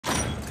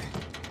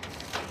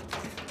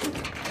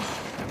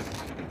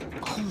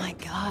Oh my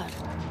god.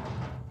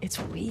 It's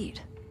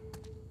weed.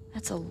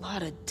 That's a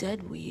lot of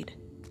dead weed.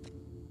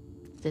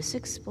 This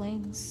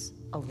explains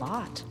a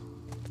lot.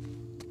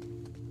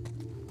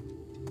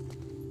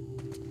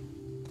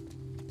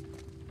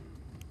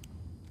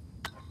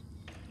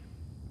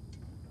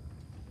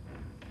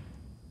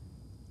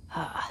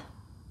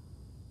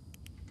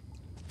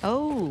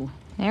 Oh,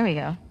 there we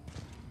go.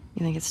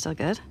 You think it's still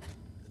good?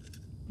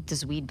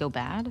 Does weed go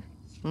bad?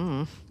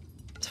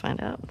 Let's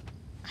find out.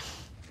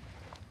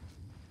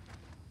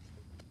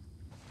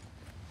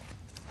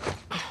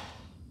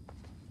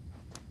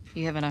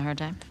 You having a hard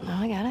time? No,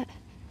 I got it.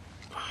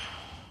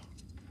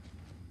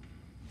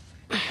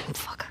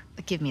 Fuck.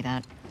 Give me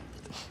that.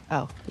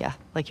 Oh, yeah,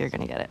 like you're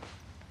gonna get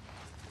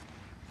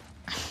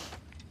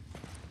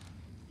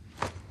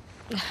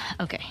it.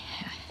 Okay.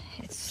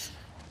 It's...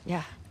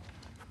 Yeah.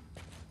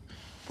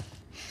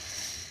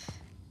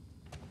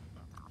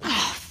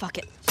 Oh, fuck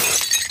it.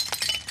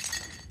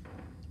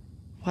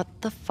 What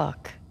the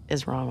fuck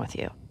is wrong with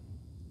you?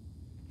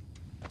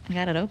 I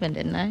got it open,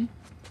 didn't I?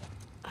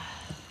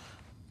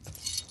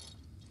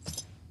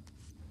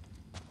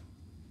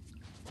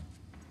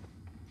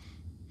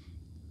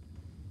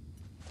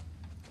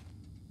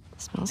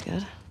 Smells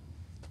good.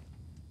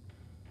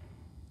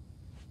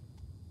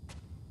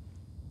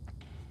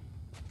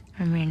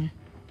 I mean...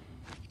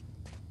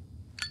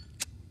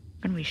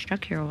 gonna be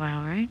stuck here a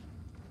while, right?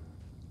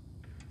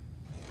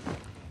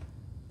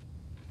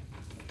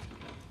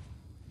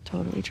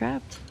 Totally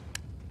trapped.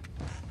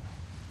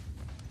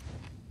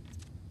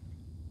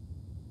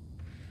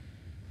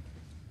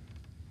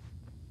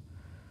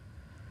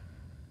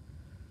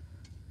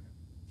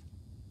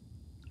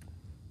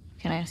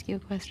 Can I ask you a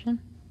question?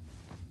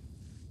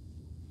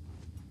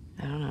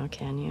 I don't know,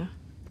 can you?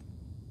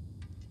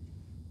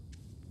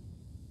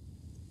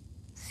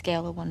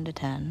 Scale of 1 to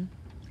 10.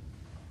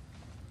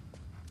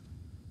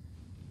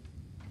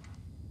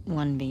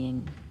 1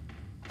 being,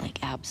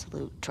 like,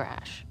 absolute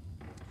trash.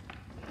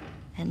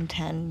 And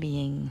 10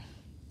 being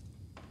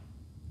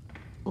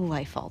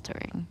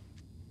life-altering.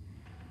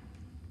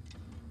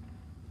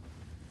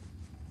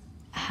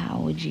 How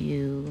would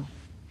you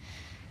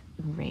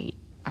rate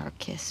our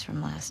kiss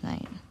from last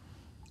night?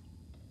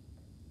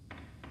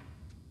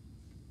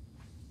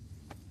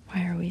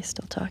 Why are we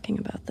still talking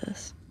about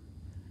this?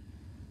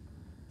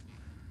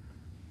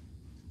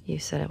 You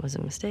said it was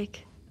a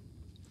mistake.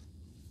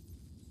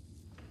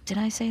 Did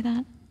I say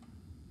that?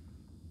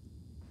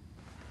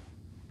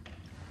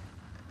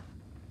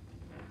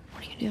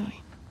 What are you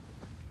doing?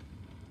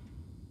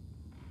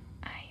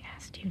 I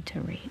asked you to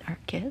rate our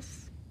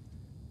kiss.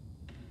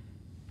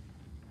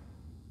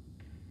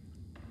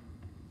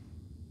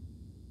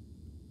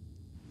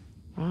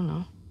 I don't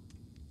know.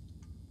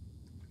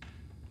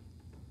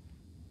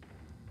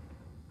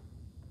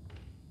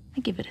 I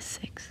give it a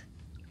 6.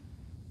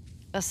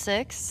 A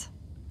 6?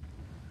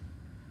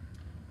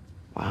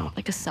 Wow.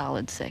 Like a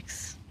solid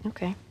 6.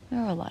 Okay.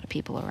 There are a lot of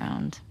people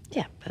around.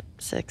 Yeah, but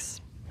 6.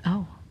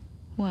 Oh,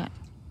 what?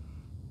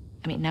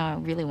 I mean, now I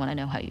really want to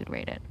know how you'd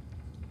rate it.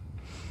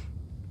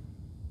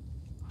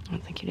 I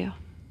don't think you do.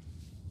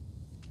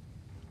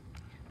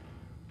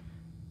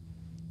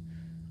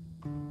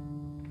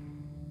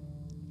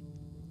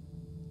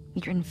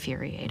 You're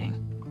infuriating.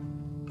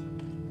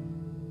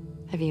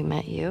 Have you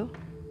met you?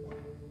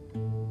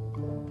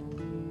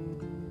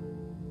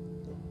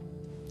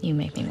 You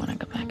make me want to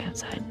go back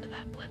outside into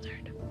that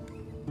blizzard.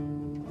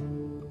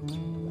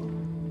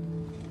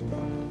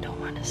 No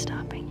one is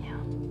stopping you.